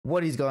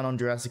What is going on,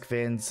 Jurassic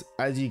fans?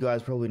 As you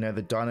guys probably know,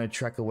 the Dino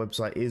Tracker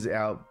website is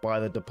out by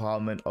the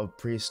Department of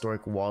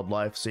Prehistoric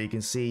Wildlife, so you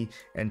can see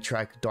and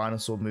track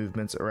dinosaur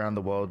movements around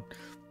the world.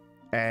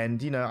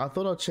 And I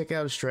thought I'd check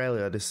out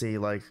Australia to see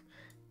like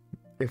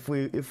if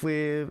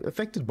we're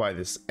affected by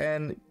this.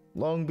 And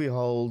lo and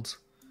behold,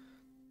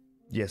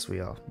 yes we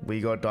are. We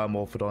got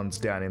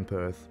Dimorphodons down in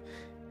Perth.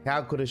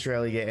 How could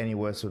Australia get any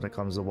worse when it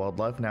comes to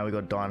wildlife? Now we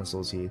got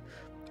dinosaurs here.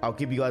 I'll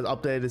keep you guys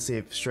updated to see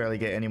if Australia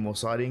get any more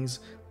sightings.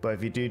 But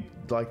if you do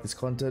like this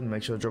content,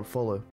 make sure to drop a follow.